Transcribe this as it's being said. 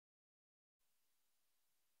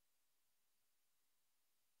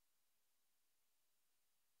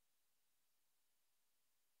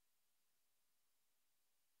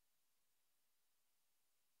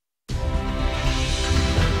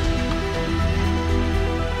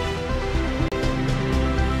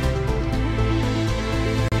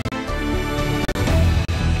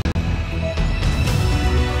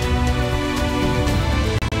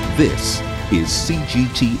This is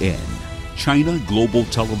CGTN, China Global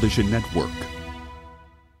Television Network.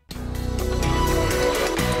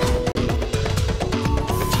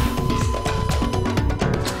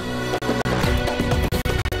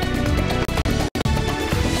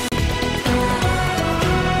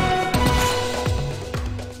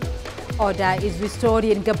 Order is restored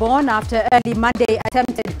in Gabon after early Monday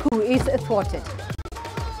attempted coup is thwarted.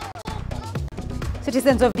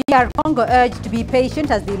 Citizens of DR Congo urged to be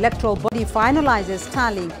patient as the electoral body finalizes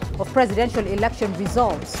tallying of presidential election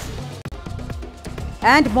results.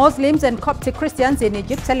 And Muslims and Coptic Christians in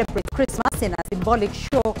Egypt celebrate Christmas in a symbolic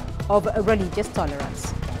show of religious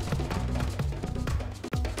tolerance.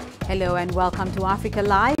 Hello and welcome to Africa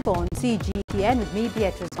Live on CGTN with me,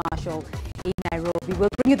 Beatrice Marshall, in Nairobi. We'll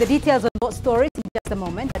bring you the details of both stories in just a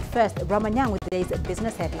moment. But first, Ramanyang with today's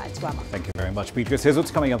business headlines. Rama. Thank you very much, Beatrice. Here's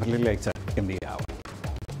what's coming up a little later in the hour.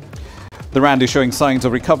 The rand is showing signs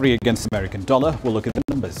of recovery against the American dollar. We'll look at the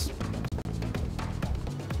numbers.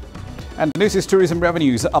 And notice tourism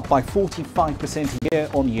revenues are up by 45% year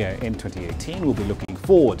on year in 2018. We'll be looking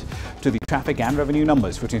forward to the traffic and revenue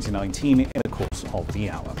numbers for 2019 in the course of the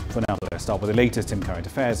hour. For now, let's start with the latest in current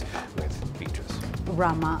affairs with Beatrice.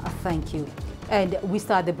 Rama, thank you. And we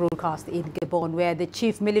start the broadcast in Gabon, where the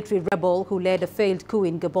chief military rebel who led a failed coup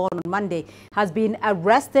in Gabon on Monday has been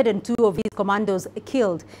arrested and 2 of his commandos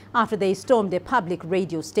killed after they stormed a public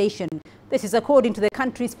radio station. This is according to the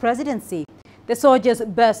country's presidency. The soldiers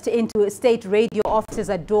burst into state radio offices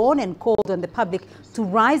at dawn and called on the public to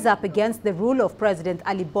rise up against the rule of President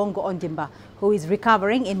Ali Bongo Ondimba, who is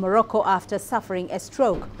recovering in Morocco after suffering a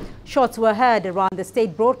stroke. Shots were heard around the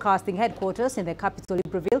state broadcasting headquarters in the capital,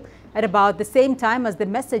 Libreville, at about the same time as the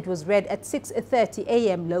message was read at 6:30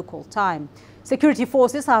 a.m. local time. Security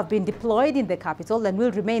forces have been deployed in the capital and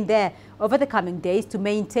will remain there over the coming days to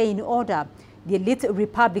maintain order. The elite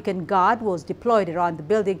Republican Guard was deployed around the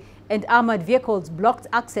building and armored vehicles blocked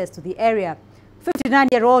access to the area.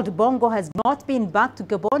 59-year-old Bongo has not been back to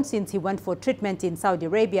Gabon since he went for treatment in Saudi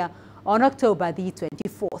Arabia on October the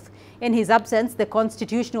 24th. In his absence, the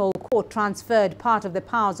Constitutional Court transferred part of the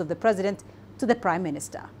powers of the president to the Prime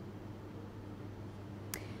Minister.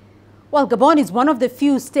 Well, Gabon is one of the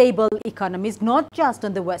few stable economies, not just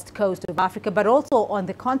on the west coast of Africa, but also on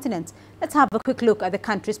the continent. Let's have a quick look at the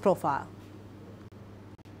country's profile.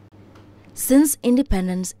 Since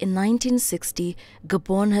independence in 1960,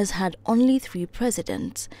 Gabon has had only 3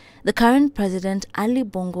 presidents. The current president, Ali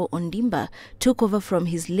Bongo Ondimba, took over from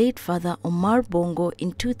his late father, Omar Bongo,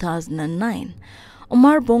 in 2009.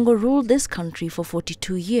 Omar Bongo ruled this country for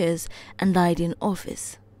 42 years and died in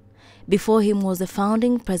office. Before him was the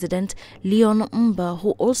founding president, Leon Mba,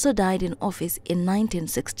 who also died in office in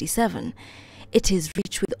 1967. It is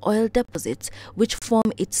rich with oil deposits which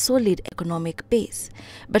form its solid economic base.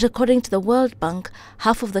 But according to the World Bank,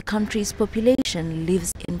 half of the country's population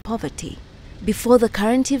lives in poverty. Before the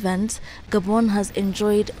current events, Gabon has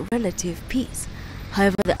enjoyed relative peace.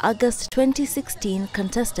 However, the August 2016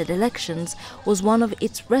 contested elections was one of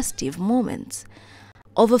its restive moments.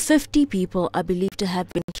 Over 50 people are believed to have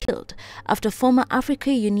been killed after former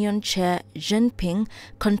African Union Chair Jinping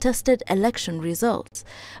contested election results.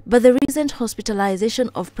 But the recent hospitalization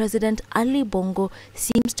of President Ali Bongo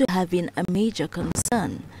seems to have been a major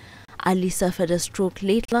concern. Ali suffered a stroke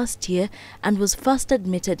late last year and was first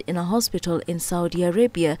admitted in a hospital in Saudi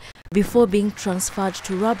Arabia before being transferred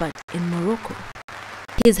to Rabat in Morocco.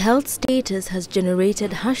 His health status has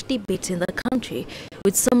generated harsh debates in the country,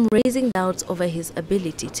 with some raising doubts over his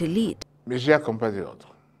ability to lead.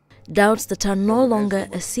 Doubts that are no longer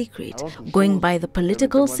a secret, going by the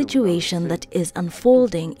political situation that is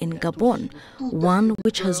unfolding in Gabon, one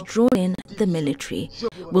which has drawn in the military.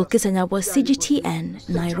 Wilkisanyabwa, CGTN,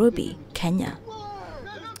 Nairobi, Kenya.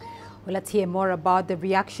 Well, let's hear more about the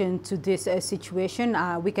reaction to this situation.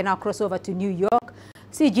 We can now cross over to New York.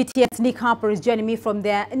 CGTN's Nick Harper is joining me from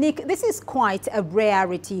there. Nick, this is quite a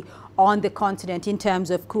rarity on the continent in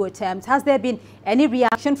terms of coup attempts. Has there been any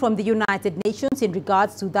reaction from the United Nations in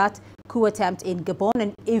regards to that coup attempt in Gabon?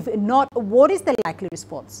 And if not, what is the likely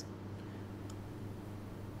response?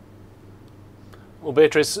 Well,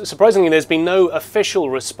 Beatrice, surprisingly, there's been no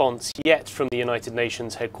official response yet from the United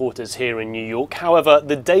Nations headquarters here in New York. However,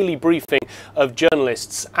 the daily briefing of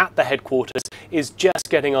journalists at the headquarters is just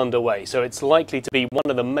getting underway, so it's likely to be one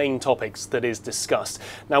of the main topics that is discussed.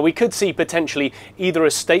 Now, we could see potentially either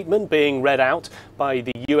a statement being read out by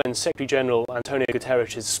the UN Secretary General Antonio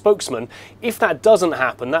Guterres' spokesman. If that doesn't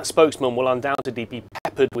happen, that spokesman will undoubtedly be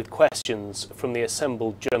peppered with questions from the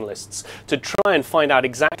assembled journalists to try and find out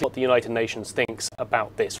exactly what the United Nations thinks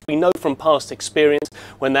about this. We know from past experience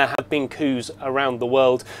when there have been coups around the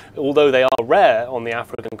world, although they are rare on the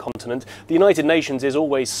African continent, the United Nations is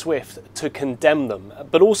always swift to condemn them,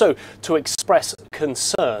 but also to express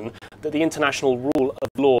concern that the international rule of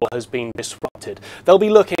law has been disrupted. They'll be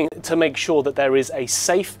looking to make sure that there is a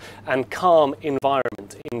safe and calm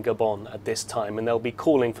environment in Gabon at this time, and they'll be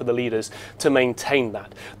calling for the leaders to maintain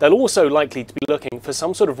that. They'll also likely to be looking for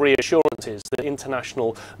some sort of reassurances that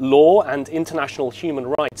international law and international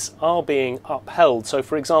human rights are being upheld. So,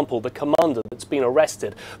 for example, the commander that's been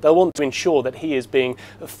arrested, they'll want to ensure that he is being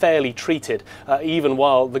fairly treated, even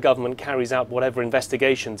while the government carries out whatever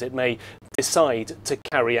investigations it may decide to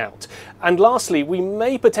carry out. And lastly, we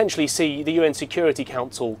may potentially see the UN Security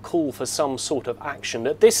Council call for some sort of action.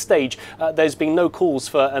 At this stage, there's been no calls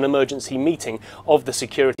for an emergency meeting of the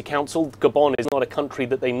Security Council. Gabon is not a country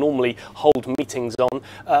that they normally hold meetings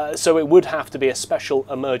on, so it would have to be a special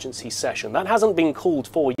emergency session. That hasn't been called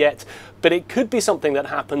for yet, but it could be something that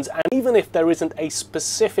happens, and even if there isn't a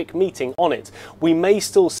specific meeting on it, we may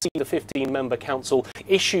still see the 15-member council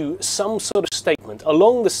issue some sort of statement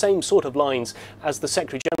along the same sort of lines as the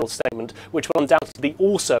Secretary-General's statement, which will undoubtedly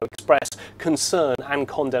also express concern and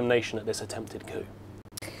condemnation at this attempted coup.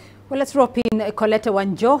 Well, let's rope in Coletta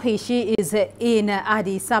Wanjohi. She is in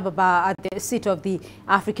Addis Ababa at the seat of the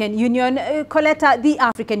African Union. Coletta, the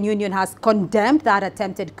African Union has condemned that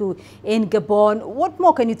attempted coup in Gabon. What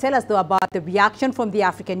more can you tell us, though, about the reaction from the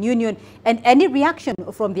African Union and any reaction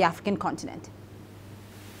from the African continent?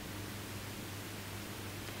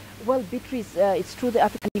 Well, Beatrice, it's true the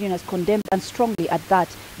African Union has condemned, and strongly at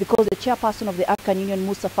that, because the chairperson of the African Union,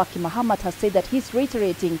 Musa Faki Mahamat, has said that he's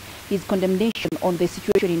reiterating his condemnation on the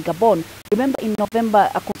situation in Gabon. Remember, in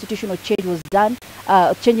November, a constitutional change was done,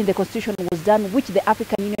 changing the constitution was done, which the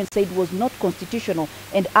African Union said was not constitutional,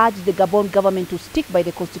 and urged the Gabon government to stick by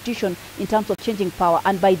the constitution in terms of changing power.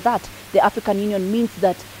 And by that, the African Union means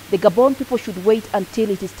that the Gabon people should wait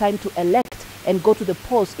until it is time to elect and go to the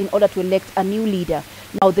polls in order to elect a new leader.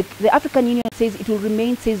 Now, the African Union says it will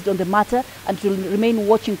remain seized on the matter and it will remain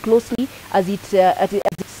watching closely as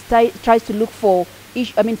it tries to look for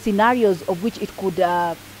scenarios of which it could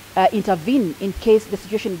intervene in case the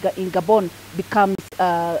situation in Gabon becomes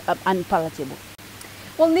unpalatable.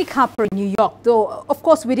 Well, Nick Harper, New York, though, of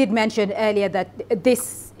course, we did mention earlier that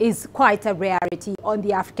this is quite a rarity on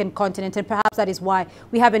the African continent, and perhaps that is why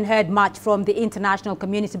we haven't heard much from the international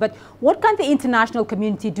community. But what can the international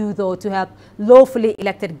community do, though, to help lawfully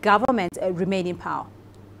elected governments remain in power?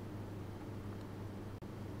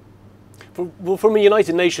 Well, from a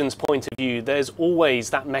United Nations point of view, there's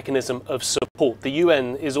always that mechanism of support. The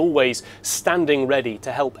UN is always standing ready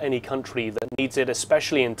to help any country that needs it,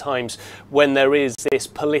 especially in times when there is this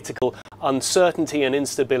political uncertainty and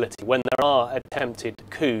instability, when there are attempted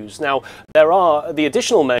coups. Now, there are the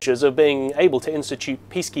additional measures of being able to institute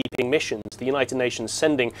peacekeeping missions, the United Nations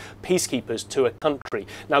sending peacekeepers to a country.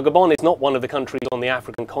 Now, Gabon is not one of the countries on the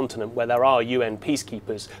African continent where there are UN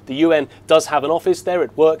peacekeepers. The UN does have an office there,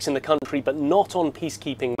 it works in the country, but not on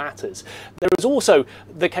peacekeeping matters. There is also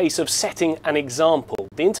the case of setting an example.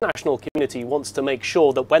 The international community wants to make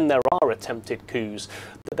sure that when there are attempted coups,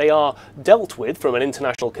 that they are dealt with from an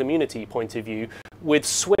international community point of view with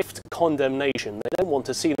swift condemnation. They don't want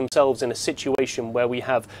to see themselves in a situation where we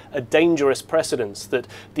have a dangerous precedence that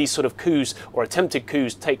these sort of coups or attempted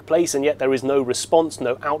coups take place and yet there is no response,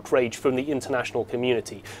 no outrage from the international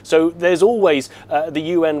community. So there's always the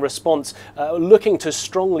UN response looking to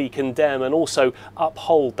strongly condemn and also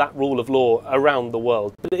uphold that rule of law around the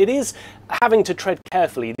world. But it is having to tread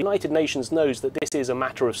carefully. The United Nations knows that this is a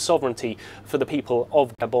matter of sovereignty for the people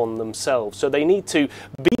of Gabon themselves. So they need to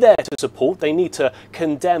be there to support, they need to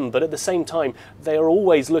condemn, but at the same time, they are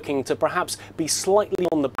always looking to perhaps be slightly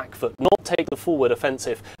on the back foot, not take the forward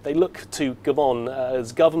offensive. They look to Gabon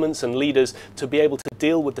as governments and leaders to be able to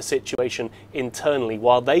deal with the situation internally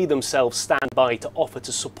while they themselves stand by to offer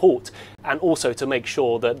to support and also to make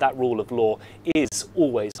sure that that rule of law is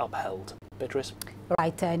always upheld. Beatrice?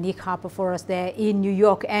 Right, Nick Harper for us there in New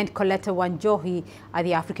York, and Coletta Wanjohi at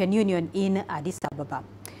the African Union in Addis Ababa.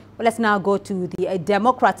 Well, let's now go to the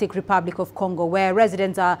Democratic Republic of Congo, where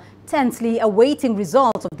residents are tensely awaiting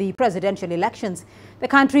results of the presidential elections. The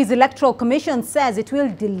country's Electoral Commission says it will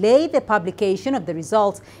delay the publication of the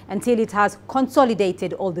results until it has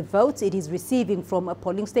consolidated all the votes it is receiving from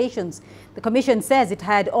polling stations. The Commission says it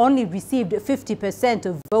had only received 50%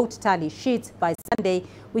 of vote tally sheets by Sunday,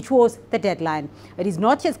 which was the deadline. It is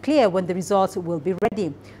not yet clear when the results will be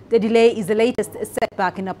ready. The delay is the latest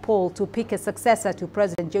setback in a poll to pick a successor to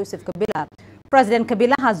President Joseph Kabila. President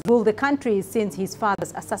Kabila has ruled the country since his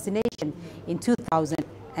father's assassination in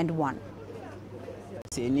 2001.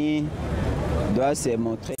 CENI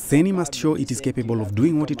must show it is capable of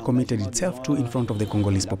doing what it committed itself to in front of the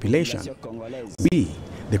Congolese population. We,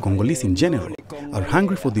 the Congolese in general, are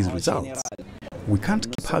hungry for these results. We can't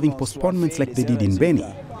keep having postponements like they did in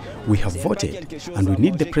Beni. We have voted, and we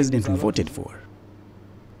need the president we voted for.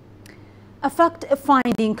 A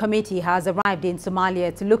fact-finding committee has arrived in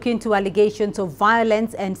Somalia to look into allegations of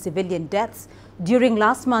violence and civilian deaths during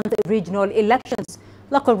last month's regional elections.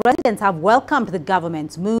 Local residents have welcomed the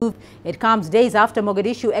government's move. It comes days after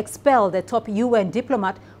Mogadishu expelled a top UN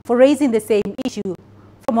diplomat for raising the same issue.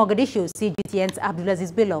 From Mogadishu, CGTN's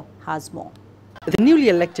Abdulaziz Bilo has more. The newly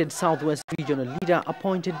elected Southwest Regional leader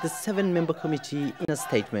appointed the 7-member committee in a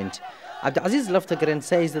statement. Abdulaziz Laftagren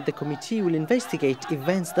says that the committee will investigate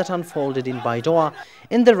events that unfolded in Baidoa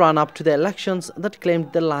in the run-up to the elections that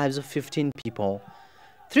claimed the lives of 15 people.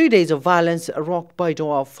 3 days of violence rocked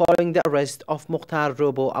Baidoa following the arrest of Mukhtar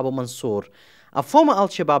Robo Abu Mansour, a former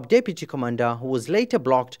Al-Shabaab deputy commander who was later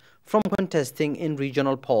blocked from contesting in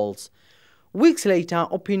regional polls. Weeks later,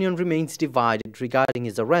 opinion remains divided regarding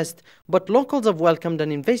his arrest, but locals have welcomed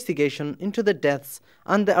an investigation into the deaths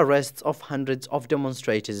and the arrests of hundreds of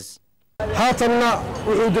demonstrators.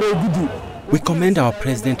 We commend our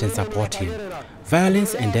president and support him.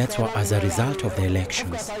 Violence and deaths were as a result of the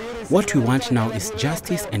elections. What we want now is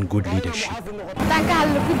justice and good leadership.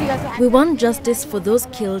 We want justice for those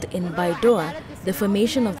killed in Baidoa. The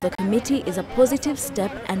formation of the committee is a positive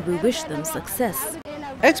step and we wish them success.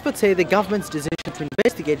 Experts say the government's decision to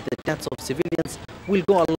investigate the deaths of civilians will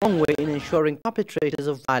go a long way in ensuring perpetrators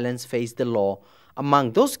of violence face the law.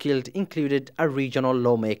 Among those killed included a regional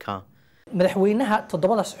lawmaker. The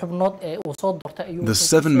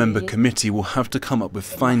 7-member committee will have to come up with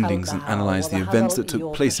findings and analyse the events that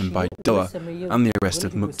took place in Baidoa and the arrest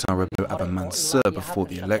of Mukhtar Robo Abu Mansour before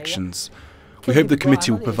the elections. We hope the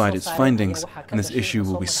committee will provide its findings and this issue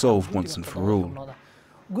will be solved once and for all.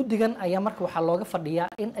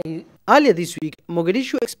 Earlier this week,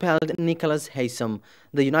 Mogadishu expelled Nicholas Haysom,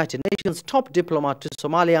 the United Nations top diplomat, to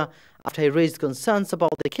Somalia after he raised concerns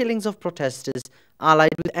about the killings of protesters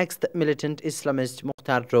allied with ex-militant Islamist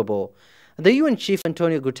Mukhtar Robo. The UN chief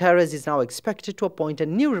Antonio Guterres is now expected to appoint a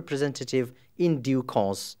new representative in due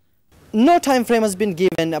course. No time frame has been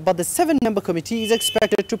given, but the 7-member committee is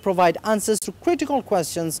expected to provide answers to critical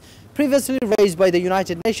questions previously raised by the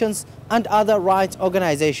United Nations and other rights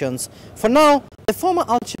organizations. For now, the former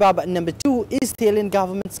Al-Shabaab number 2 is still in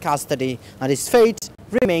government's custody and his fate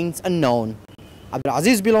remains unknown.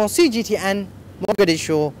 Abdulaziz Bilo, CGTN,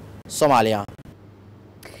 Mogadishu, Somalia.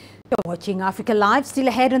 You're watching Africa Live, still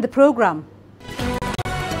ahead on the program.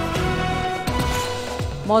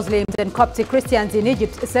 Muslims and Coptic Christians in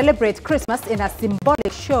Egypt celebrate Christmas in a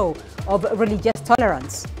symbolic show of religious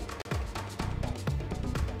tolerance.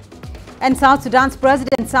 And South Sudan's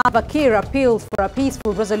President Salva Kiir appeals for a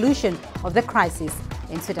peaceful resolution of the crisis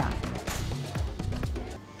in Sudan.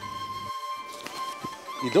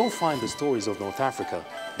 You don't find the stories of North Africa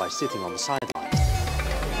by sitting on the sidelines.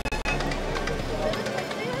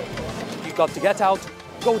 You've got to get out,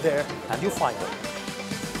 go there, and you'll find them.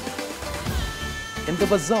 In the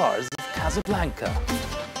bazaars of Casablanca,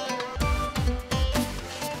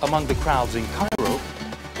 among the crowds in Cairo,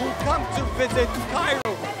 who come to visit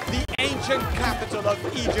Cairo, the ancient capital of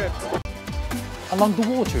Egypt, along the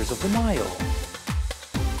waters of the Nile,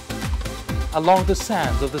 along the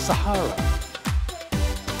sands of the Sahara.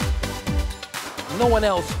 No one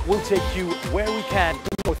else will take you where we can in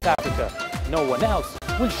North Africa. No one else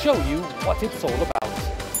will show you what it's all about.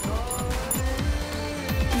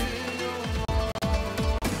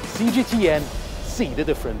 CGTN, see the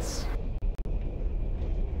difference.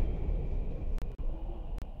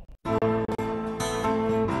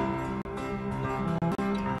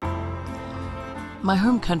 My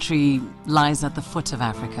home country lies at the foot of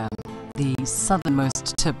Africa, the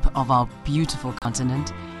southernmost tip of our beautiful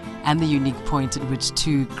continent, and the unique point at which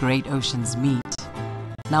two great oceans meet.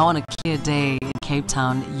 Now on a clear day in Cape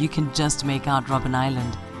Town, you can just make out Robben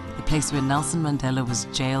Island, the place where Nelson Mandela was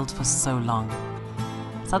jailed for so long.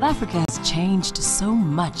 South Africa has changed so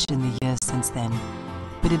much in the years since then,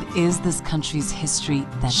 but it is this country's history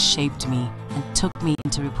that shaped me and took me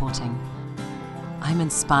into reporting. I'm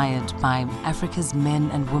inspired by Africa's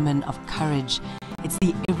men and women of courage. It's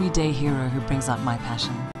the everyday hero who brings out my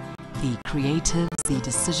passion. The creatives, the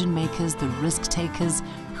decision makers, the risk takers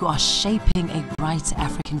who are shaping a bright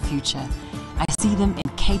African future. I see them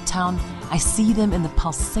in Cape Town. I see them in the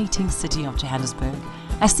pulsating city of Johannesburg.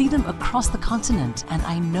 I see them across the continent, and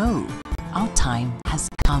I know our time has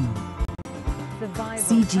come.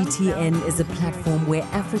 CGTN is a platform where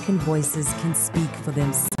African voices can speak for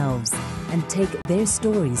themselves. and take their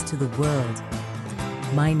stories to the world.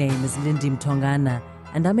 My name is Lindy Mtongana,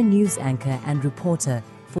 and I'm a news anchor and reporter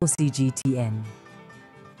for CGTN.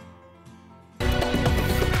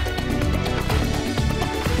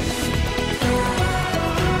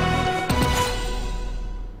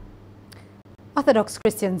 Orthodox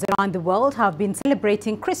Christians around the world have been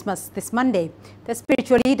celebrating Christmas this Monday. The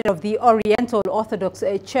spiritual leader of the Oriental Orthodox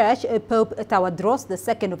Church, Pope Tawadros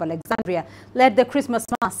II of Alexandria, led the Christmas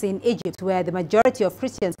Mass in Egypt, where the majority of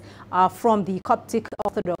Christians are from the Coptic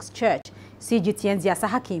Orthodox Church. CGTN's Yasa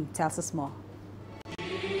Hakim tells us more.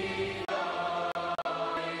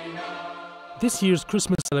 This year's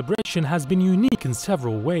Christmas celebration has been unique in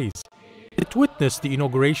several ways. It witnessed the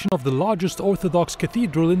inauguration of the largest Orthodox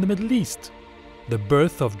cathedral in the Middle East. The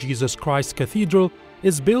Birth of Jesus Christ Cathedral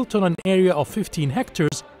is built on an area of 15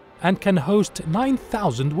 hectares and can host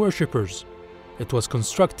 9,000 worshippers. It was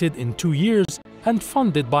constructed in 2 years and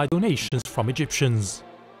funded by donations from Egyptians.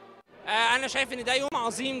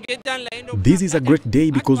 This is a great day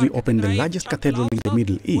because we opened the largest cathedral in the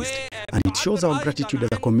Middle East, and it shows our gratitude as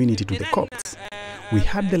a community to the Copts. We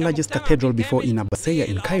had the largest cathedral before in Abbasiyya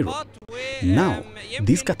in Cairo. Now,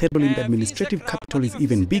 this cathedral in the administrative capital is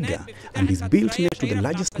even bigger and is built next to the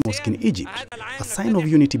largest mosque in Egypt, a sign of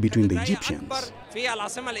unity between the Egyptians.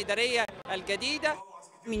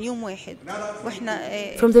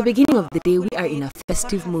 From the beginning of the day, we are in a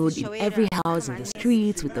festive mood in every house, in the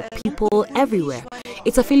streets, with the people, everywhere.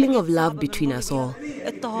 It's a feeling of love between us all.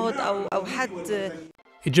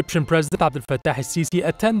 Egyptian President Abdel Fattah el-Sisi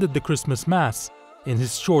attended the Christmas Mass. In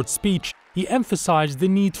his short speech, he emphasized the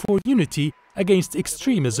need for unity against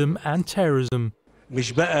extremism and terrorism.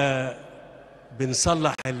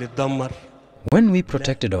 When we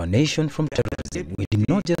protected our nation from terrorism, we did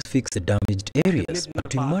not just fix the damaged areas,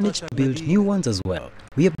 but we managed to build new ones as well.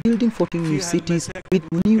 We are building 14 new cities with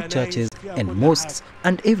new churches and mosques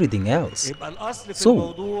and everything else.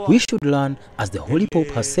 So, we should learn, as the Holy Pope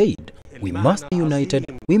has said, we must be united,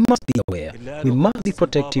 we must be aware, we must be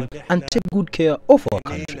protective and take good care of our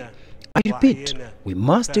country. I repeat, we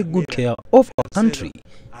must take good care of our country.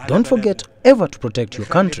 Don't forget ever to protect your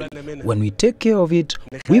country. When we take care of it,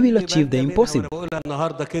 we will achieve the impossible.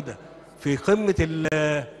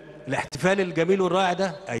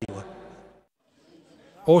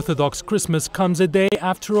 Orthodox Christmas comes a day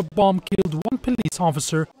after a bomb killed one police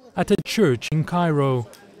officer at a church in Cairo.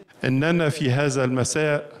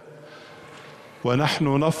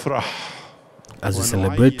 As we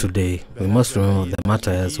celebrate today, we must remember the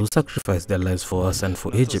martyrs who sacrificed their lives for us and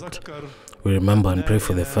for Egypt. We remember and pray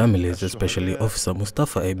for their families, especially Officer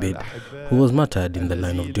Mustafa Abid, who was martyred in the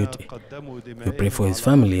line of duty. We pray for his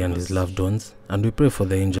family and his loved ones, and we pray for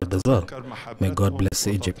the injured as well. May God bless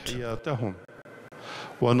Egypt.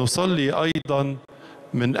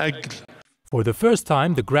 For the first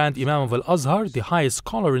time, the Grand Imam of Al-Azhar, the highest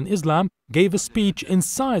scholar in Islam, gave a speech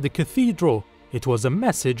inside the cathedral. It was a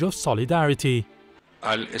message of solidarity.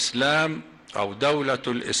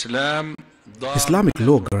 Islamic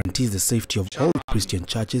law guarantees the safety of all Christian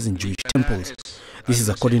churches and Jewish temples. This is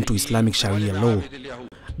according to Islamic Sharia law.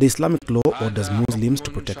 The Islamic law orders Muslims to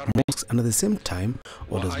protect mosques and at the same time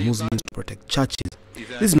orders Muslims to protect churches.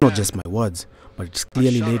 This is not just my words, but it's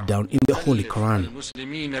clearly laid down in the Holy Quran.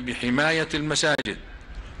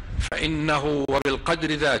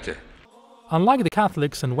 Unlike the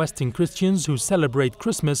Catholics and Western Christians who celebrate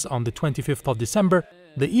Christmas on the 25th of December,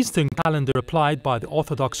 the Eastern calendar applied by the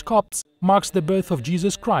Orthodox Copts marks the birth of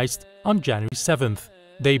Jesus Christ on January 7th.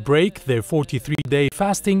 They break their 43-day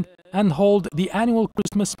fasting and hold the annual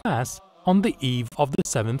Christmas Mass on the eve of the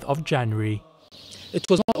 7th of January. It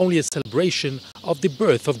was not only a celebration of the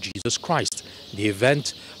birth of Jesus Christ. The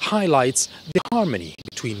event highlights the harmony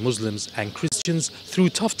between Muslims and Christians through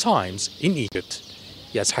tough times in Egypt.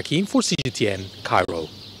 Yas Hakim for CGTN, Cairo.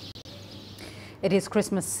 It is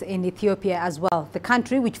Christmas in Ethiopia as well. The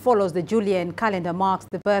country, which follows the Julian calendar, marks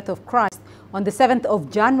the birth of Christ on the 7th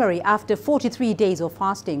of January after 43 days of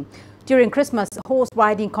fasting. During Christmas, horse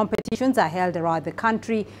riding competitions are held around the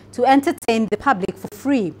country to entertain the public for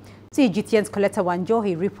free. CGTN's Coletta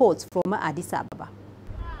Wanjohi reports from Addis Ababa.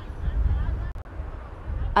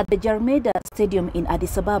 At the Jarmeda Stadium in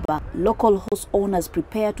Addis Ababa, local horse owners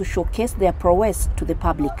prepare to showcase their prowess to the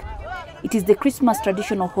public. It is the Christmas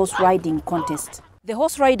traditional horse riding contest. The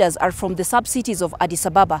horse riders are from the sub-cities of Addis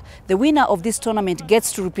Ababa. The winner of this tournament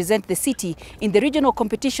gets to represent the city in the regional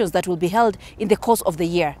competitions that will be held in the course of the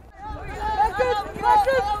year.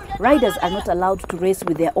 Riders are not allowed to race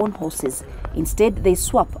with their own horses. Instead, they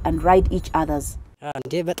swap and ride each other's.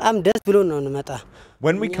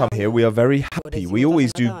 When we come here, we are very happy. We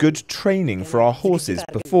always do good training for our horses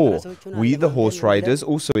before. We, the horse riders,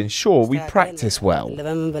 also ensure we practice well.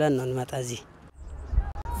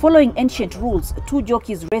 Following ancient rules, two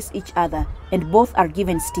jockeys race each other and both are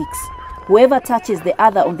given sticks. Whoever touches the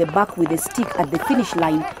other on the back with a stick at the finish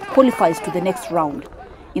line qualifies to the next round.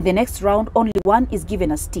 In the next round, only one is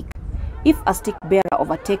given a stick. If a stick bearer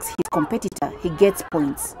overtakes his competitor, he gets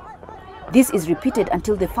points. This is repeated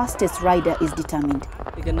until the fastest rider is determined.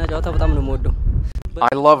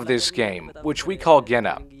 I love this game, which we call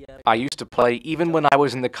Gena. I used to play even when I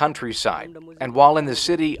was in the countryside, and while in the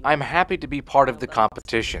city, I'm happy to be part of the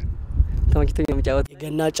competition.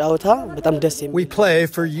 We play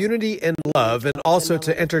for unity and love and also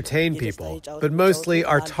to entertain people, but mostly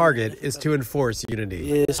our target is to enforce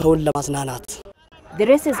unity. The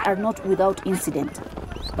races are not without incident,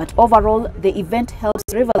 but overall the event helps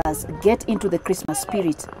revelers get into the Christmas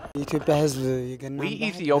spirit. We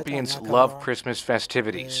Ethiopians love Christmas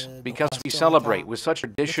festivities because we celebrate with such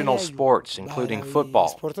traditional sports including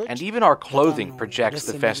football, and even our clothing projects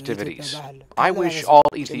the festivities. I wish all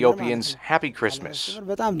Ethiopians Happy Christmas.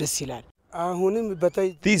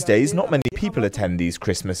 These days, not many people attend these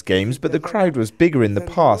Christmas games, but the crowd was bigger in the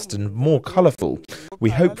past and more colourful.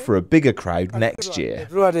 We hope for a bigger crowd next year.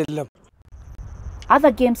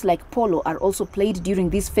 Other games like polo are also played during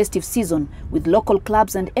this festive season, with local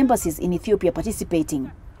clubs and embassies in Ethiopia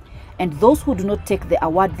participating. And those who do not take the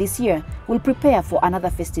award this year will prepare for another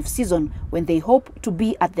festive season when they hope to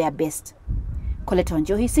be at their best. Coletta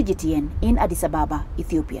Njohi, CGTN, in Addis Ababa,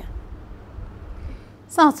 Ethiopia.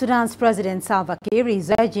 South Sudan's President Salva Kiir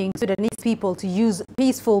is urging Sudanese people to use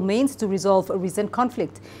peaceful means to resolve a recent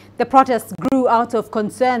conflict. The protests grew out of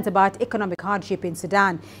concerns about economic hardship in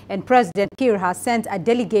Sudan, and President Kiir has sent a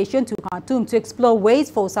delegation to Khartoum to explore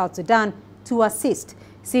ways for South Sudan to assist.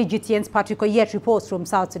 CGTN's Patrick Oyet reports from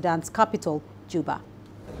South Sudan's capital, Juba.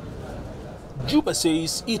 Juba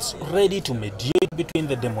says it's ready to mediate between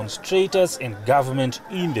the demonstrators and government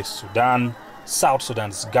in the Sudan. South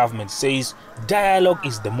Sudan's government says dialogue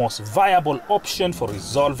is the most viable option for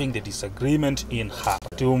resolving the disagreement in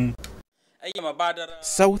Khartoum.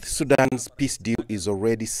 South Sudan's peace deal is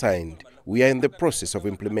already signed. We are in the process of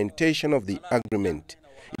implementation of the agreement.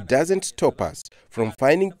 It doesn't stop us from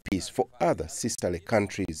finding peace for other sisterly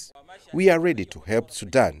countries. We are ready to help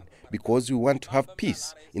Sudan because we want to have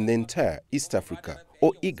peace in the entire East Africa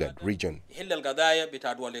or IGAD region.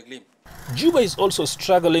 Juba is also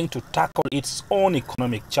struggling to tackle its own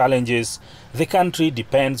economic challenges. The country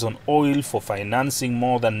depends on oil for financing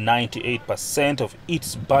more than 98% of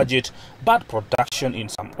its budget, but production in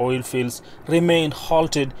some oil fields remain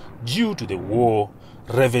halted due to the war.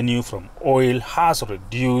 Revenue from oil has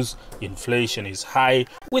reduced, inflation is high,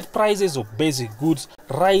 with prices of basic goods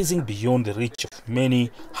rising beyond the reach of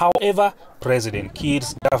many. However, President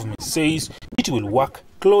Kiir's government says it will work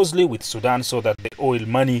closely with Sudan so that the oil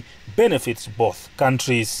money benefits both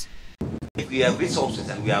countries. If we have resources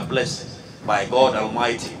and we are blessed by God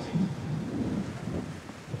Almighty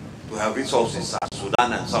to have resources as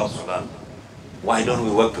Sudan and South Sudan, why don't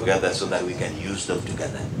we work together so that we can use them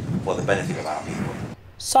together for the benefit of our people?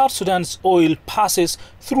 South Sudan's oil passes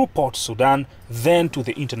through Port Sudan, then to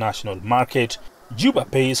the international market. Juba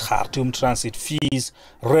pays Khartoum transit fees.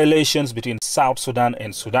 Relations between South Sudan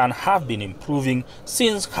and Sudan have been improving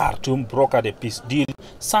since Khartoum brokered a peace deal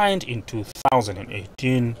signed in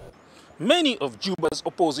 2018. Many of Juba's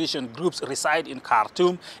opposition groups reside in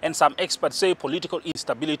Khartoum, and some experts say political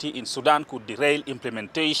instability in Sudan could derail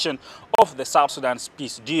implementation of the South Sudan's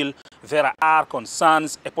peace deal. There are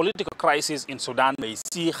concerns a political crisis in Sudan may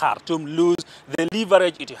see Khartoum lose the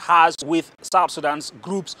leverage it has with South Sudan's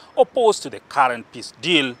groups opposed to the current peace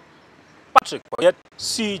deal. Patrick Oyet,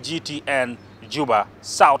 CGTN, Juba,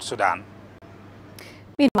 South Sudan.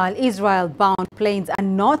 Meanwhile, Israel-bound planes are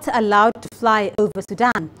not allowed to fly over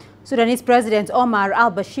Sudan. Sudanese President Omar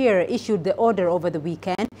al-Bashir issued the order over the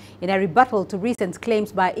weekend in a rebuttal to recent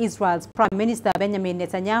claims by Israel's Prime Minister Benjamin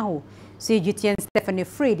Netanyahu. CGTN's Stephanie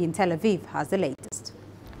Fried in Tel Aviv has the latest.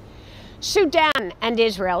 Sudan and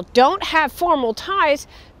Israel don't have formal ties,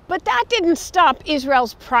 but that didn't stop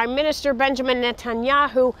Israel's Prime Minister Benjamin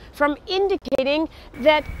Netanyahu from indicating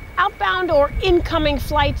that outbound or incoming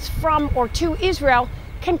flights from or to Israel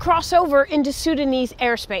can cross over into Sudanese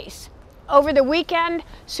airspace. Over the weekend,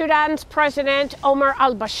 Sudan's President Omar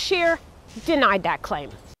al-Bashir denied that claim.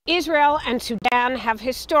 Israel and Sudan have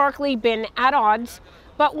historically been at odds,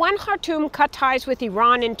 but when Khartoum cut ties with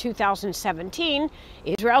Iran in 2017,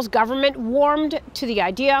 Israel's government warmed to the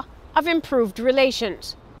idea of improved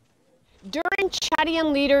relations. During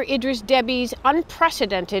Chadian leader Idris Déby's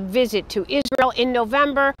unprecedented visit to Israel in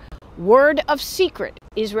November, word of secret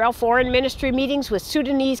Israel Foreign Ministry meetings with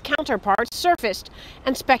Sudanese counterparts surfaced,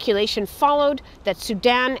 and speculation followed that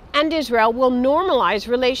Sudan and Israel will normalize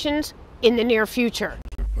relations in the near future.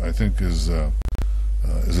 I think is a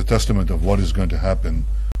testament of what is going to happen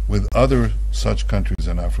with other such countries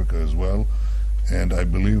in Africa as well, and I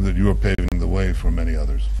believe that you are paving the way for many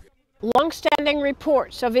others. Long-standing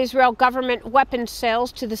reports of Israel government weapons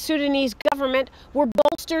sales to the Sudanese government were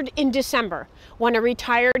bolstered in December when a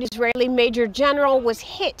retired Israeli major general was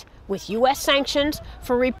hit with U.S. sanctions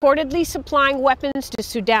for reportedly supplying weapons to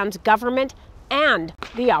Sudan's government and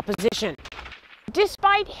the opposition.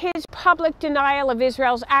 Despite his public denial of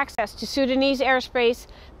Israel's access to Sudanese airspace,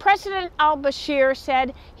 President al-Bashir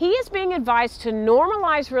said he is being advised to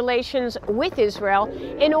normalize relations with Israel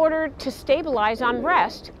in order to stabilize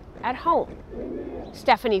unrest at home.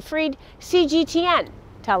 Stephanie Fried, CGTN,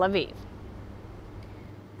 Tel Aviv.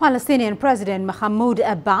 Palestinian President Mahmoud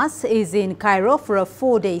Abbas is in Cairo for a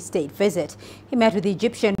 4-day state visit. He met with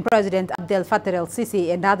Egyptian President Abdel Fattah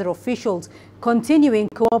el-Sisi and other officials, continuing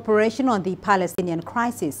cooperation on the Palestinian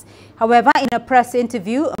crisis. However, in a press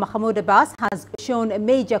interview, Mahmoud Abbas has shown a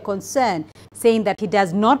major concern, saying that he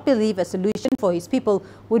does not believe a solution for his people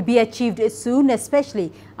would be achieved soon,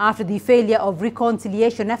 especially after the failure of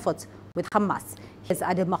reconciliation efforts with Hamas. Here's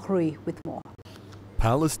Adil Makhroui with more.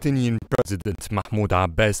 Palestinian President Mahmoud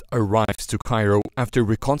Abbas arrives to Cairo after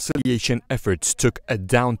reconciliation efforts took a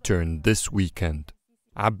downturn this weekend.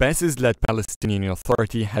 Abbas's led Palestinian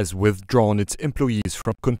Authority has withdrawn its employees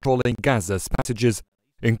from controlling Gaza's passages,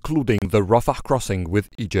 including the Rafah crossing with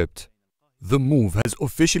Egypt. The move has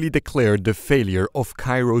officially declared the failure of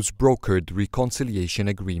Cairo's brokered reconciliation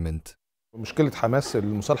agreement. The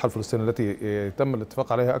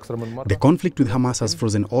conflict with Hamas has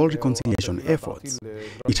frozen all reconciliation efforts.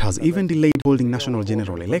 It has even delayed holding national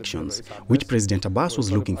general elections, which President Abbas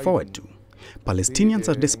was looking forward to. Palestinians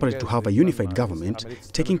are desperate to have a unified government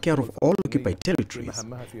taking care of all occupied territories.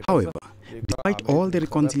 However, despite all the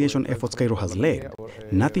reconciliation efforts Cairo has led,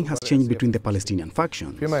 nothing has changed between the Palestinian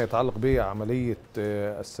factions.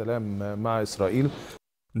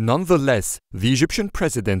 Nonetheless, the Egyptian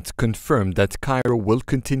president confirmed that Cairo will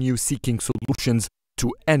continue seeking solutions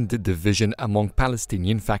to end the division among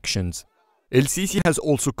Palestinian factions. El-Sisi has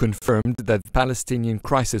also confirmed that the Palestinian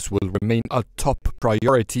crisis will remain a top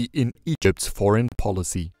priority in Egypt's foreign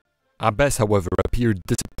policy. Abbas, however, appeared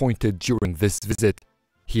disappointed during this visit.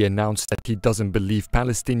 He announced that he doesn't believe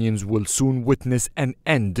Palestinians will soon witness an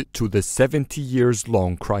end to the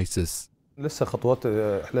 70-years-long crisis.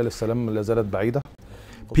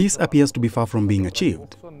 Peace appears to be far from being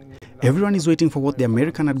achieved. Everyone is waiting for what the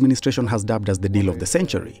American administration has dubbed as the deal of the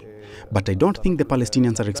century. But I don't think the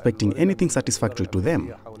Palestinians are expecting anything satisfactory to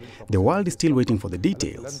them. The world is still waiting for the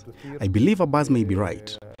details. I believe Abbas may be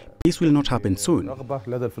right. Peace will not happen soon.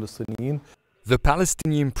 The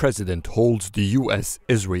Palestinian president holds the US,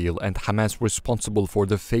 Israel, and Hamas responsible for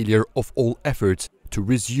the failure of all efforts to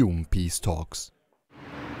resume peace talks.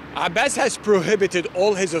 Abbas has prohibited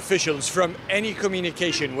all his officials from any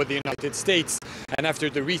communication with the United States. And after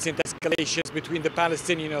the recent escalations between the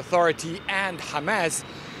Palestinian Authority and Hamas,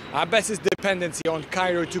 Abbas's dependency on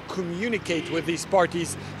Cairo to communicate with these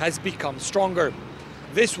parties has become stronger.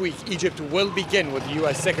 This week, Egypt will begin with the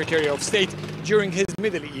US Secretary of State during his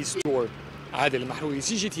Middle East tour. Adil Mahroui,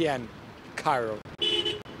 CGTN, Cairo.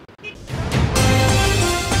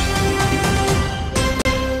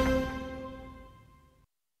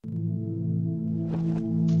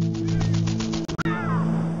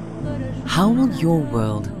 How will your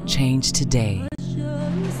world change today?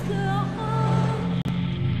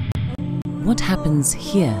 What happens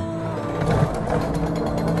here?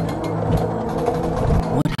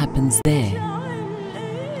 What happens there?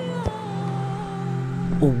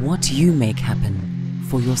 Or what you make happen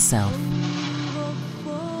for yourself?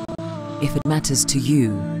 If it matters to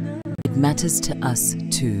you, it matters to us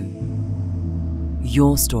too.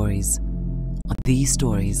 Your stories are the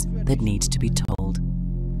stories that need to be told.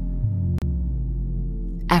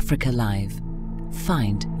 Africa Live.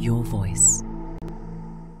 Find your voice.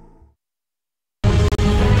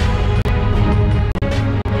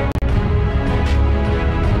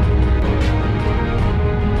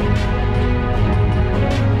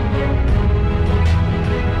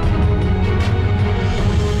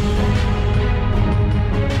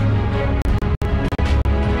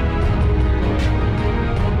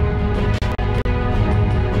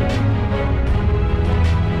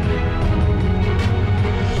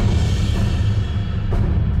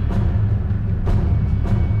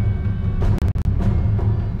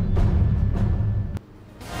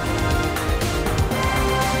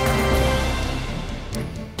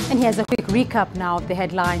 And here's a quick recap now of the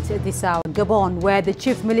headlines this hour. Gabon, where the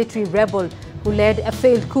chief military rebel who led a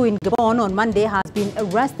failed coup in Gabon on Monday has been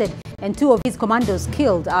arrested and 2 of his commandos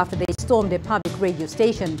killed after they stormed a public radio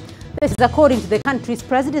station. This is according to the country's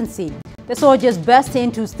presidency. The soldiers burst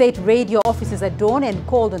into state radio offices at dawn and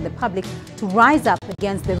called on the public to rise up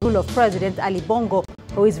against the rule of President Ali Bongo,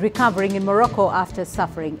 who is recovering in Morocco after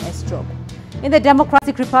suffering a stroke. In the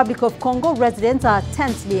Democratic Republic of Congo, residents are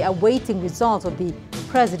tensely awaiting results of the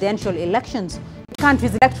presidential elections. The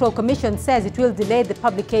country's electoral commission says it will delay the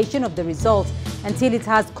publication of the results until it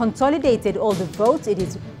has consolidated all the votes it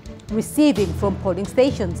is receiving from polling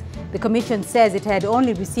stations. The commission says it had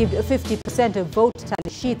only received 50% of vote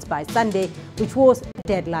tally sheets by Sunday, which was the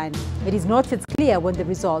deadline. It is not yet clear when the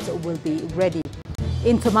results will be ready.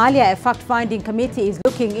 In Somalia, a fact-finding committee is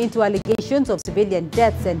looking into allegations of civilian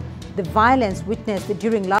deaths and the violence witnessed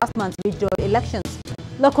during last month's regional elections.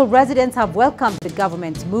 Local residents have welcomed the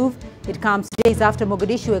government's move. It comes days after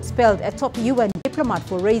Mogadishu expelled a top UN diplomat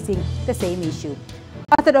for raising the same issue.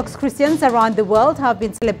 Orthodox Christians around the world have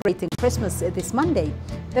been celebrating Christmas this Monday.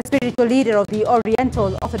 The spiritual leader of the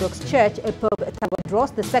Oriental Orthodox Church, Pope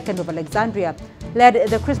Tawadros II of Alexandria, led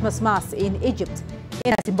the Christmas Mass in Egypt.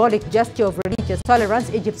 In a symbolic gesture of religious tolerance,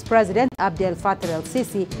 Egypt's President Abdel Fattah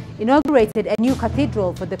el-Sisi inaugurated a new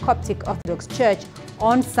cathedral for the Coptic Orthodox Church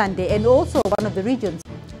on Sunday and also one of the region's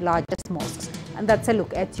largest mosques. And that's a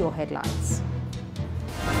look at your headlines.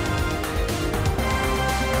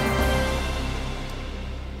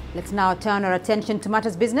 Let's now turn our attention to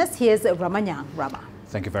matters business. Here's Ramanyang. Rama.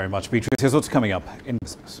 Thank you very much, Beatrice. Here's what's coming up in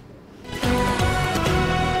business.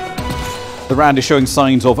 The rand is showing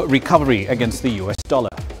signs of recovery against the US dollar.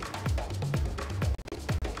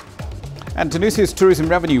 And Tunisia's tourism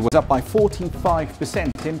revenue was up by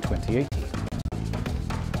 45% in 2018.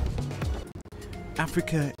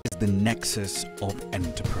 Africa is the nexus of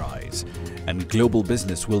enterprise, and global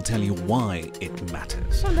business will tell you why it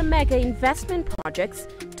matters. From the mega investment projects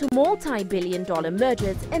to multi-billion-dollar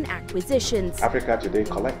mergers and acquisitions. Africa today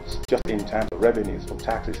collects, just in terms of revenues from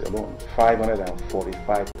taxes alone,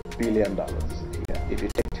 $545 billion a year. If you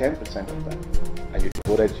take 10% of that and you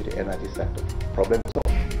devote it to the energy sector, problem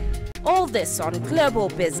solved. All this on Global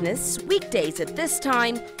Business, weekdays at this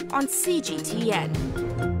time on CGTN.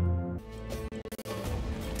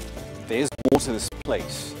 There's more to this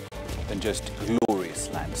place than just glorious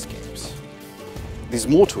landscapes. There's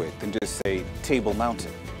more to it than just, say, Table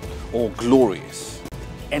Mountain or glorious,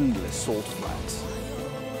 endless salt flats.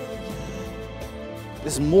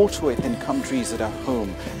 There's more to it than countries that are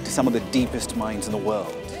home to some of the deepest mines in the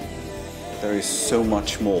world. There is so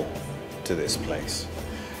much more to this place,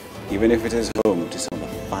 even if it is home to some of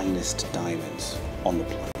the finest diamonds on the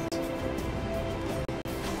planet.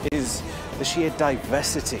 It is the sheer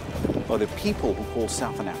diversity of the people who call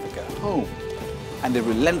Southern Africa home and the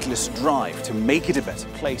relentless drive to make it a better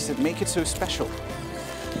place that make it so special.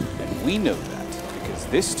 And we know that because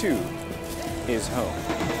this too is home.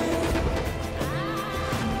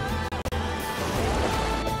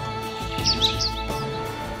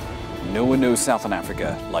 No one knows Southern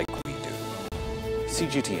Africa like we do.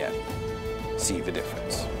 CGTN. See the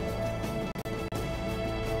difference.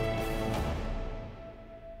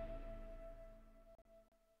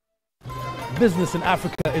 Business in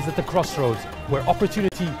Africa is at the crossroads, where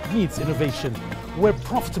opportunity meets innovation, where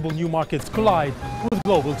profitable new markets collide with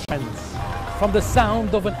global trends. From the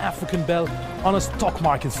sound of an African bell on a stock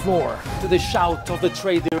market's floor, to the shout of the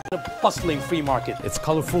trader in a bustling free market, it's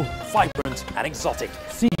colorful, vibrant, and exotic.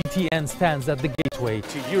 CGTN stands at the gateway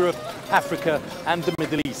to Europe, Africa, and the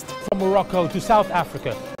Middle East. From Morocco to South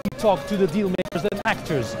Africa, we talk to the deal makers and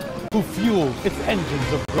actors who fuel its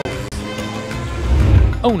engines of growth.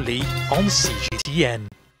 Only on CGTN.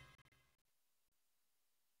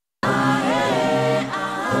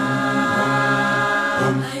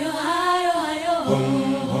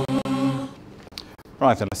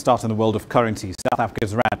 Right, then let's start in the world of currencies. South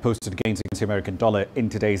Africa's rand posted gains against the American dollar in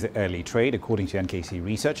today's early trade, according to NKC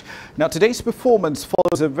research. Now, today's performance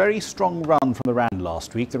follows a very strong run from the rand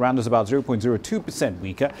last week. The rand was about 0.02%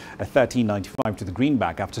 weaker at 13.95 to the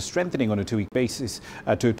greenback after strengthening on a two-week basis,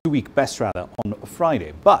 to a two-week best rather, on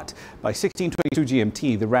Friday. But by 16:22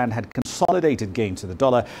 GMT, the rand had consolidated gains to the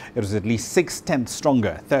dollar. It was at least 6/10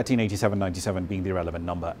 stronger, 13.8797 being the relevant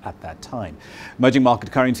number at that time. Emerging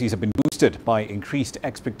market currencies have been boosted by increased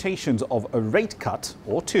expectations of a rate cut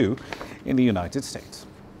or two in the United States.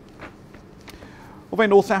 Over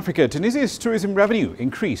in North Africa, Tunisia's tourism revenue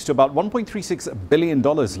increased to about $1.36 billion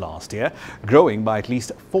last year, growing by at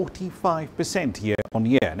least 45%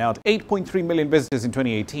 year-on-year. Now, at 8.3 million visitors in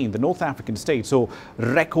 2018, the North African state saw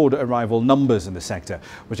record arrival numbers in the sector,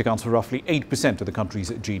 which accounts for roughly 8% of the country's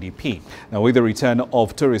GDP. Now, with the return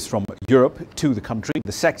of tourists from Europe to the country,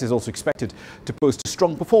 the sector is also expected to post a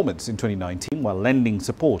strong performance in 2019, while lending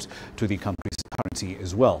support to the country's currency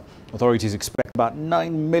as well. Authorities expect about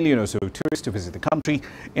 9 million or so tourists to visit the country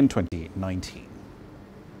in 2019.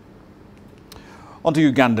 On to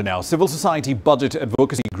Uganda now. Civil society budget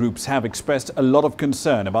advocacy groups have expressed a lot of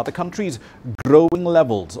concern about the country's growing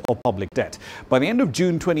levels of public debt. By the end of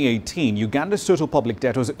June 2018, Uganda's total public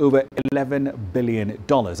debt was over $11 billion.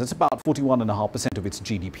 That's about 41.5% of its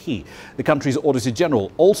GDP. The country's Auditor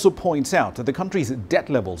General also points out that the country's debt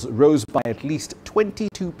levels rose by at least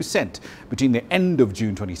 22% between the end of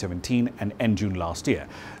June 2017 and end June last year.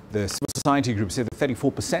 The civil society group said that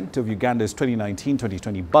 34% of Uganda's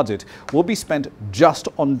 2019-2020 budget will be spent just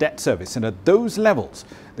on debt service, and at those levels,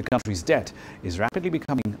 the country's debt is rapidly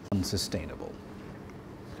becoming unsustainable.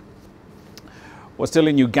 Well, still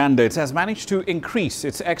in Uganda, it has managed to increase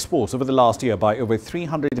its exports over the last year by over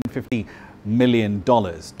 $350 million.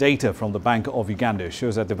 Data from the Bank of Uganda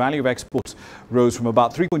shows that the value of exports rose from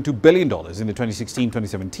about $3.2 billion in the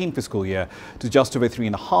 2016-2017 fiscal year to just over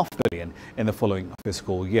 $3.5 billion in the following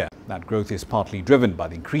fiscal year. That growth is partly driven by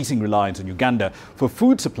the increasing reliance on Uganda for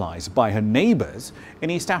food supplies by her neighbours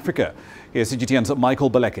in East Africa. Here's CGTN's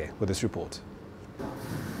Michael Baleke with this report.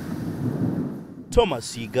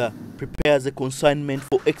 Thomas Yiga prepares a consignment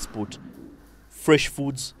for export. Fresh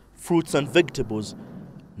foods, fruits and vegetables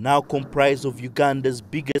now comprise of Uganda's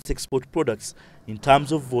biggest export products in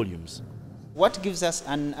terms of volumes. What gives us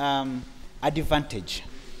an advantage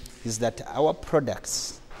is that our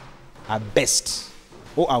products are best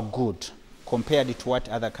or are good compared to what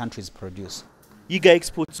other countries produce. Yiga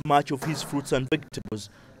exports much of his fruits and vegetables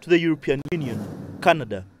to the European Union,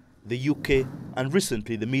 Canada, the UK and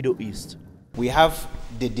recently the Middle East. We have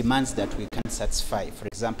the demands that we can satisfy. For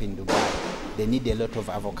example, in Dubai, they need a lot of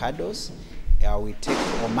avocados. We take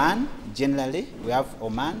Oman, generally, we have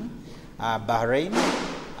Oman, Bahrain,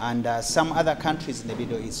 and some other countries in the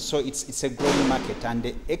Middle East. So it's a growing market, and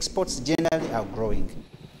the exports generally are growing.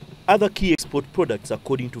 Other key export products,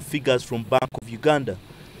 according to figures from Bank of Uganda,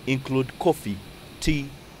 include coffee, tea,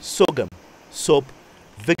 sorghum, soap,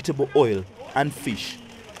 vegetable oil, and fish.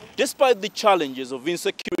 Despite the challenges of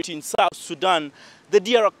insecurity in South Sudan, the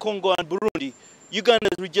DR Congo and Burundi, Uganda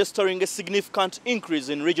is registering a significant increase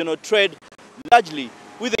in regional trade, largely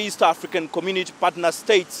with the East African Community partner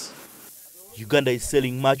states. Uganda is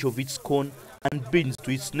selling much of its corn and beans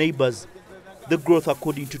to its neighbors. The growth,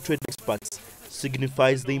 according to trade experts,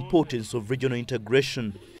 signifies the importance of regional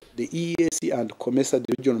integration. The EAC and COMESA,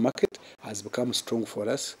 the regional market, has become strong for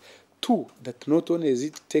us. Two, that not only is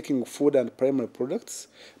it taking food and primary products,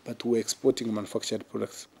 but we're exporting manufactured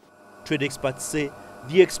products. Trade experts say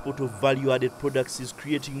the export of value-added products is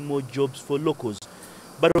creating more jobs for locals,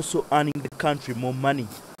 but also earning the country more money.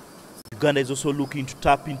 Uganda is also looking to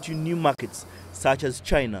tap into new markets, such as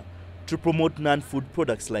China, to promote non-food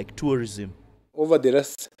products like tourism. Over the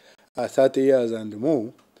last 30 years and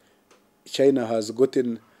more, China has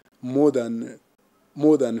gotten more than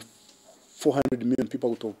 400 million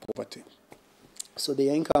people out of poverty. So the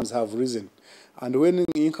incomes have risen. And when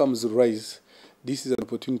incomes rise, this is an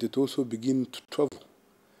opportunity to also begin to travel,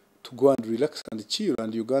 to go and relax and chill.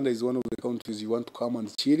 And Uganda is one of the countries you want to come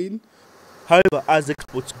and chill in. However, as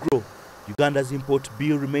exports grow, Uganda's import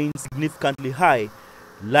bill remains significantly high,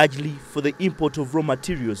 largely for the import of raw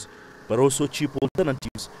materials, but also cheap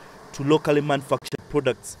alternatives to locally manufactured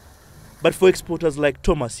products. But for exporters like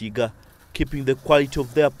Thomas Yiga, keeping the quality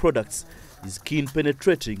of their products is key in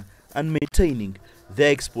penetrating and maintaining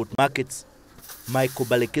their export markets. Michael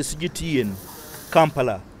Baleke, CGTN,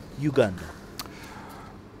 Kampala, Uganda.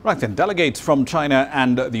 Right then, delegates from China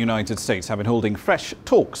and the United States have been holding fresh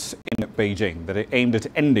talks in Beijing that are aimed at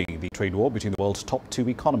ending the trade war between the world's top two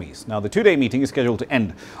economies. Now, the two-day meeting is scheduled to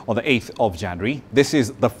end on the 8th of January. This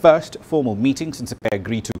is the first formal meeting since the pair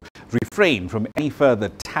agreed to refrain from any further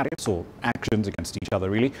tariffs or actions against each other,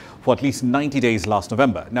 really, for at least 90 days last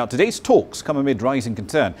November. Now, today's talks come amid rising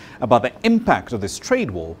concern about the impact of this trade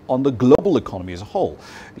war on the global economy as a whole.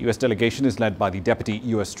 The U.S. delegation is led by the Deputy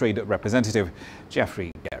U.S. Trade Representative,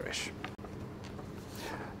 Jeffrey Garish.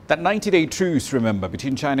 That 90-day truce, remember,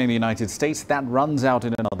 between China and the United States, that runs out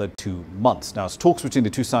in another 2 months. Now, as talks between the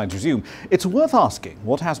two sides resume, it's worth asking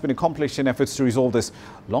what has been accomplished in efforts to resolve this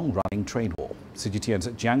long-running trade war. CGTN's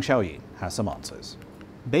Jiang Xiaoyi has some answers.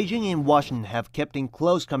 Beijing and Washington have kept in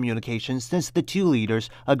close communication since the two leaders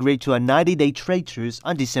agreed to a 90-day trade truce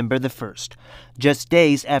on December the 1st. Just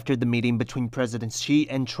days after the meeting between President Xi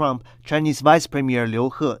and Trump, Chinese Vice Premier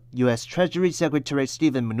Liu He, U.S. Treasury Secretary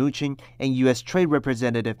Steven Mnuchin, and U.S. Trade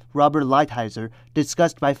Representative Robert Lighthizer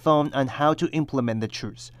discussed by phone on how to implement the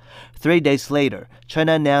truce. 3 days later,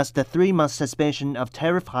 China announced a 3-month suspension of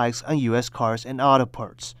tariff hikes on U.S. cars and auto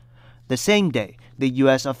parts. The same day, the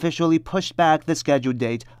U.S. officially pushed back the scheduled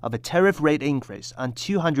date of a tariff rate increase on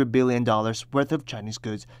 $200 billion worth of Chinese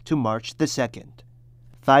goods to March the 2nd.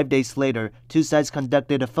 5 days later, two sides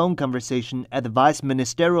conducted a phone conversation at the vice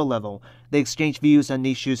ministerial level. They exchanged views on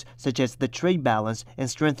issues such as the trade balance and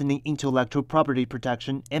strengthening intellectual property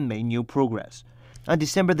protection and made new progress. On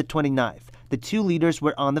December the 29th, the two leaders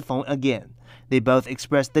were on the phone again. They both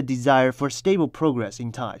expressed the desire for stable progress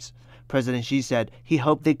in ties. President Xi said he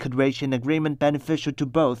hoped they could reach an agreement beneficial to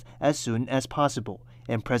both as soon as possible,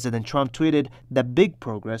 and President Trump tweeted that big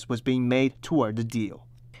progress was being made toward the deal.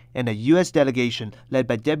 And a U.S. delegation led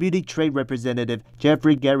by Deputy Trade Representative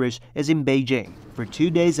Jeffrey Garish is in Beijing for 2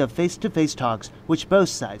 days of face-to-face talks, which both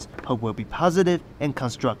sides hope will be positive and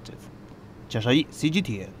constructive. Jia Shaoyi,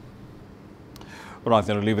 CGTN. All right,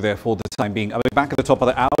 then we'll leave it there for the time being. I'll be back at the top of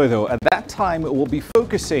the hour, though. At that time, we'll be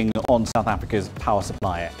focusing on South Africa's power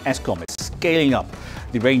supplier. Eskom is scaling up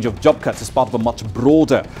the range of job cuts as part of a much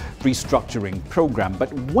broader restructuring program.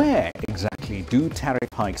 But where exactly do tariff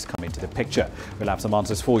hikes come into the picture? We'll have some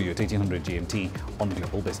answers for you at 1800 GMT on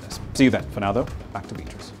Global Business. See you then. For now, though, back to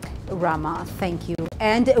Beatrice. Rama, thank you.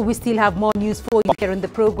 And we still have more news for you here in the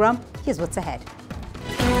program. Here's what's ahead.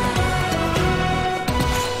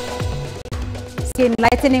 Skin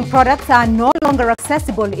lightening products are no longer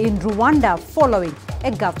accessible in Rwanda following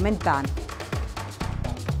a government ban.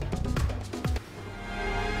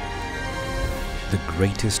 The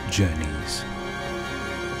greatest journeys,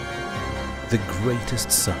 the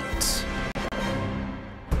greatest sights,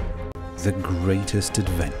 the greatest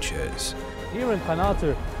adventures. Here in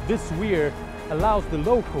Kanata, this weir allows the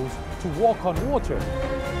locals to walk on water.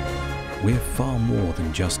 We're far more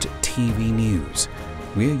than just TV news.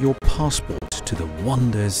 We're your passport to the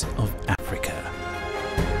wonders of Africa.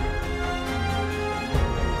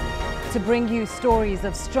 To bring you stories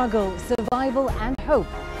of struggle, survival and hope.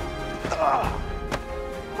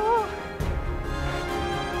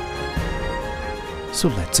 So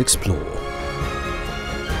let's explore.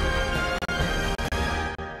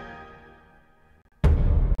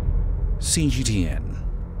 CGTN.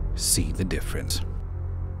 See the difference.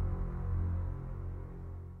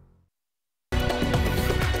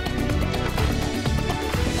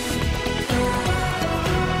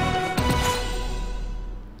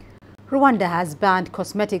 Rwanda has banned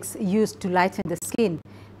cosmetics used to lighten the skin.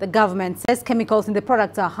 The government says chemicals in the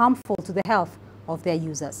products are harmful to the health of their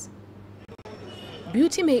users.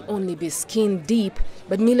 Beauty may only be skin deep,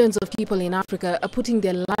 but millions of people in Africa are putting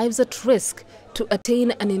their lives at risk to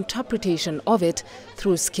attain an interpretation of it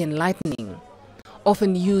through skin lightening,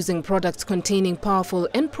 often using products containing powerful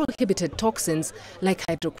and prohibited toxins like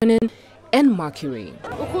hydroquinone and mercury.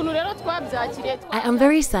 I am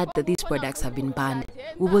very sad that these products have been banned.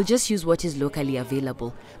 We will just use what is locally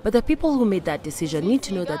available. But the people who made that decision need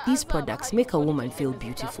to know that these products make a woman feel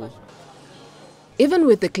beautiful. Even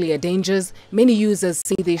with the clear dangers, many users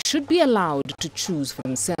say they should be allowed to choose for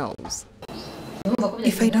themselves.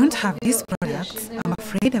 If I don't have these products, I'm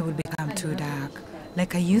afraid I will become too dark,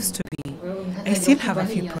 like I used to be. I still have a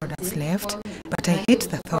few products left, but I hate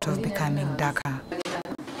the thought of becoming darker.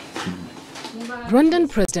 Rwandan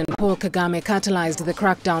President Paul Kagame catalyzed the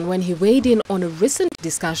crackdown when he weighed in on a recent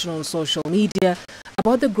discussion on social media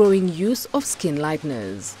about the growing use of skin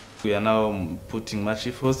lighteners. We are now putting much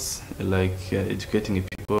efforts, like educating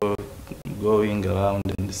people, going around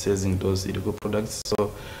and selling those illegal products. So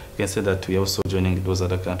you can say that we are also joining those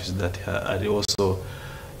other countries that are also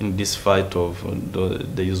in this fight of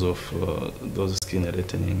the use of those skin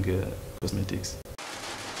lightening cosmetics.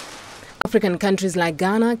 African countries like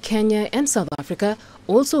Ghana, Kenya and South Africa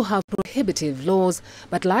also have prohibitive laws,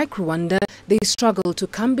 but like Rwanda, they struggle to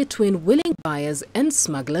come between willing buyers and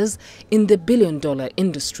smugglers in the billion-dollar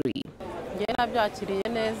industry.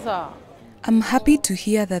 I'm happy to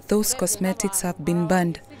hear that those cosmetics have been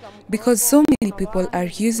banned, because so many people are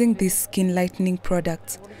using these skin lightening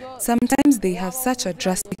products. Sometimes they have such a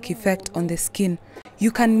drastic effect on the skin.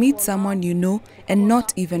 You can meet someone you know and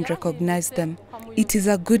not even recognize them. It is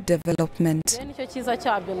a good development.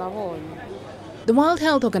 The World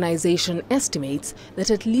Health Organization estimates that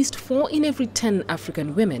at least 4 in every 10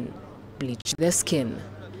 African women bleach their skin.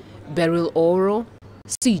 Beryl Oro,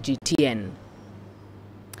 CGTN.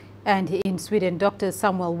 And in Sweden, Dr.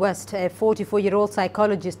 Samuel West, a 44-year-old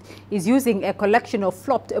psychologist, is using a collection of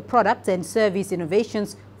flopped products and service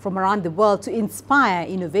innovations from around the world to inspire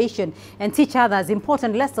innovation and teach others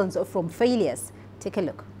important lessons from failures. Take a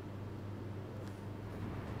look.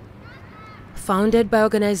 Founded by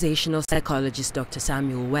organizational psychologist Dr.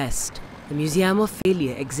 Samuel West, the Museum of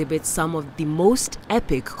Failure exhibits some of the most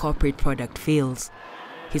epic corporate product fails.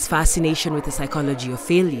 His fascination with the psychology of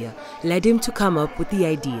failure led him to come up with the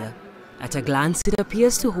idea. At a glance, it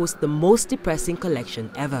appears to host the most depressing collection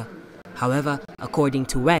ever. However, according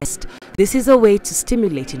to West, this is a way to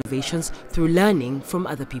stimulate innovations through learning from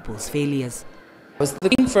other people's failures. I was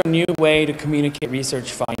looking for a new way to communicate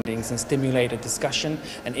research findings and stimulate a discussion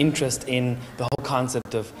and interest in the whole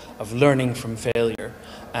concept of learning from failure.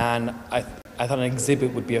 And I thought an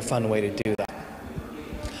exhibit would be a fun way to do that.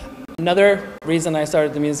 Another reason I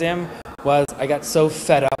started the museum was I got so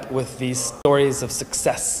fed up with these stories of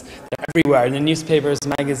success. They're everywhere in the newspapers,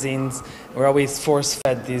 magazines. We're always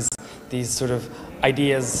force-fed these sort of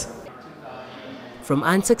ideas. From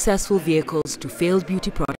unsuccessful vehicles to failed beauty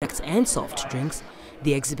products and soft drinks,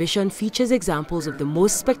 the exhibition features examples of the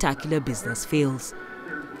most spectacular business fails.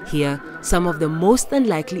 Here, some of the most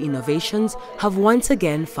unlikely innovations have once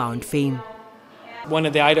again found fame. One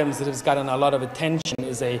of the items that has gotten a lot of attention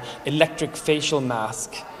is an electric facial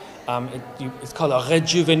mask. It's called a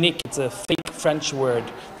rejuvénique. It's a fake French word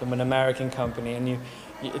from an American company, and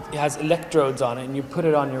it has electrodes on it, and you put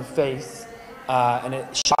it on your face, and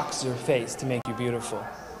it shocks your face to make you beautiful,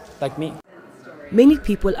 like me. Many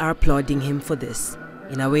people are applauding him for this.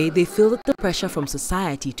 In a way, they feel that the pressure from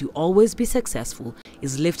society to always be successful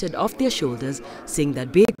is lifted off their shoulders, saying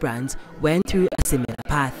that big brands went through a similar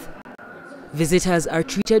path. Visitors are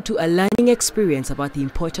treated to a learning experience about the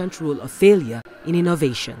important role of failure in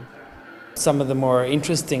innovation. Some of the more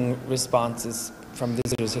interesting responses from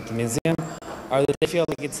visitors at the museum are that they feel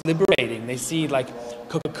like it's liberating. They see like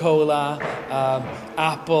Coca-Cola,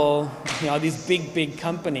 Apple, these big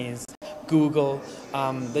companies, Google,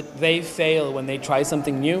 that they fail when they try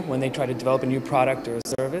something new, when they try to develop a new product or a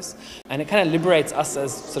service, and it kind of liberates us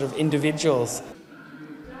as sort of individuals.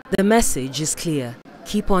 The message is clear.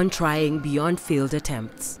 Keep on trying beyond failed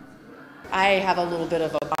attempts. I have a little bit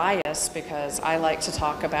of a bias because I like to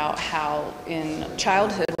talk about how in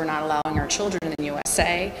childhood we're not allowing our children in the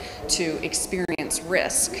USA to experience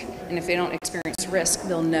risk. And if they don't experience risk,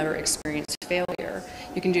 they'll never experience failure.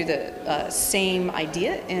 You can do the same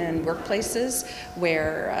idea in workplaces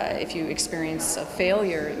where if you experience a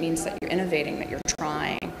failure, it means that you're innovating, that you're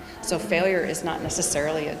trying. So failure is not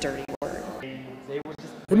necessarily a dirty word.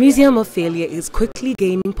 The Museum of Failure is quickly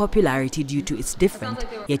gaining popularity due to its different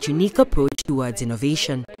yet unique approach towards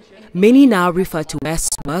innovation. Many now refer to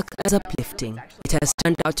West's work as uplifting. It has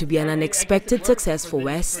turned out to be an unexpected success for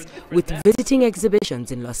West, with visiting exhibitions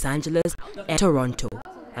in Los Angeles and Toronto.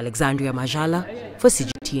 Alexandria Majala for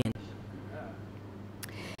CGTN.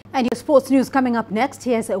 And your sports news coming up next.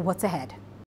 Here's what's ahead.